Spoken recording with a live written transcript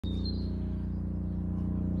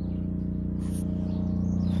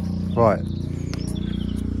Right,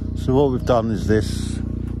 so what we've done is this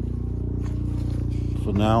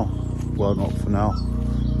for now. Well, not for now.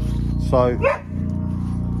 So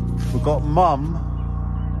we've got Mum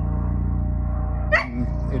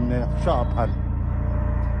in there. Shut up,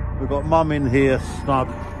 Pan. We've got Mum in here snug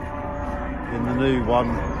in the new one,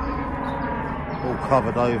 all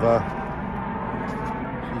covered over.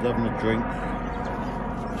 She's having a drink.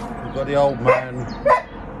 We've got the old man,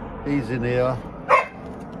 he's in here.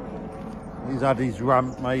 He's had his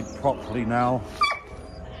ramp made properly now,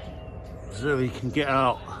 so he can get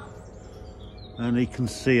out and he can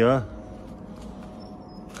see her,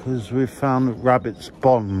 because we've found that rabbits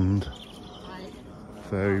bond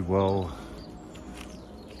very well,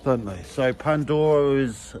 don't they? So Pandora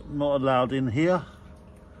is not allowed in here,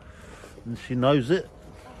 and she knows it.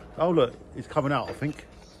 Oh look, he's coming out, I think.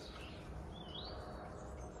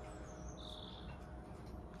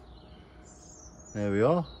 There we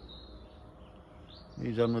are.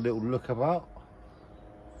 He's having a little look about,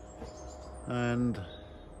 and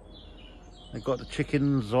they've got the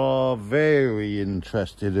chickens are very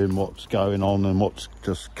interested in what's going on and what's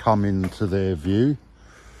just come into their view.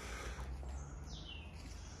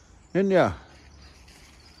 Isn't ya?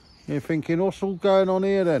 You're thinking, what's all going on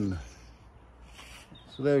here then?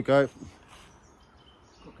 So there we go.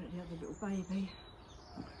 Got to get the other little baby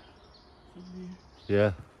in there.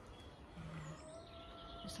 Yeah.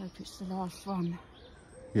 Let's hope it's the last one.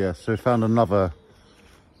 Yeah, so we found another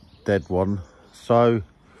dead one. So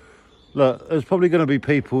look, there's probably going to be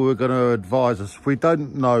people who are going to advise us. We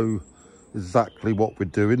don't know exactly what we're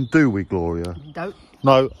doing, do we, Gloria? Don't.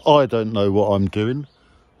 No, I don't know what I'm doing.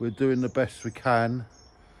 We're doing the best we can,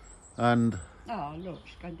 and Oh look,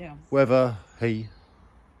 she's going down.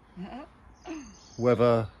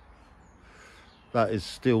 whether that is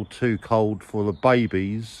still too cold for the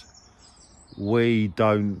babies, we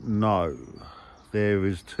don't know. There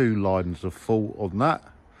is two lines of fault on that.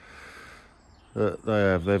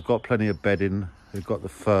 They've got plenty of bedding, they've got the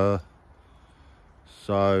fur,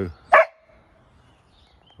 so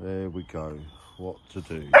there we go. What to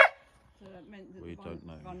do? So that meant that We the one don't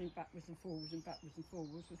know. running backwards and forwards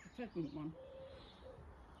was the pregnant one.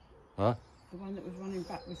 Huh? The one that was running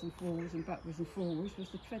backwards and forwards was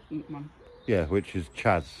the pregnant one. Yeah, which is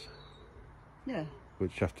Chaz, Yeah.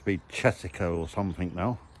 which have to be Jessica or something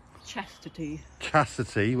now. Chastity.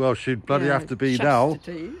 Chastity, well, she'd bloody Yeah, have to be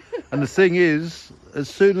chastity. now. And the thing is, as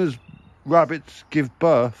soon as rabbits give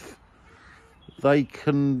birth, they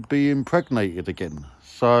can be impregnated again.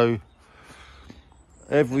 So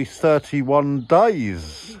every 31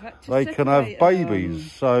 days they can have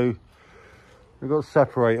babies. So we've got to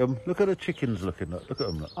separate them. Look at the chickens looking. Look at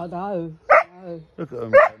them. Look. I know. Look at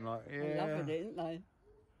them. Like, They're yeah, loving it, aren't they?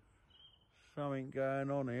 something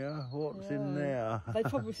going on here. What's in there? They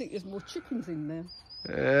probably think there's more chickens in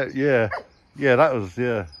there. Yeah, that was,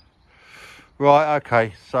 yeah. Right,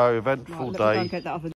 okay, so eventful Right, let me go day. and get that other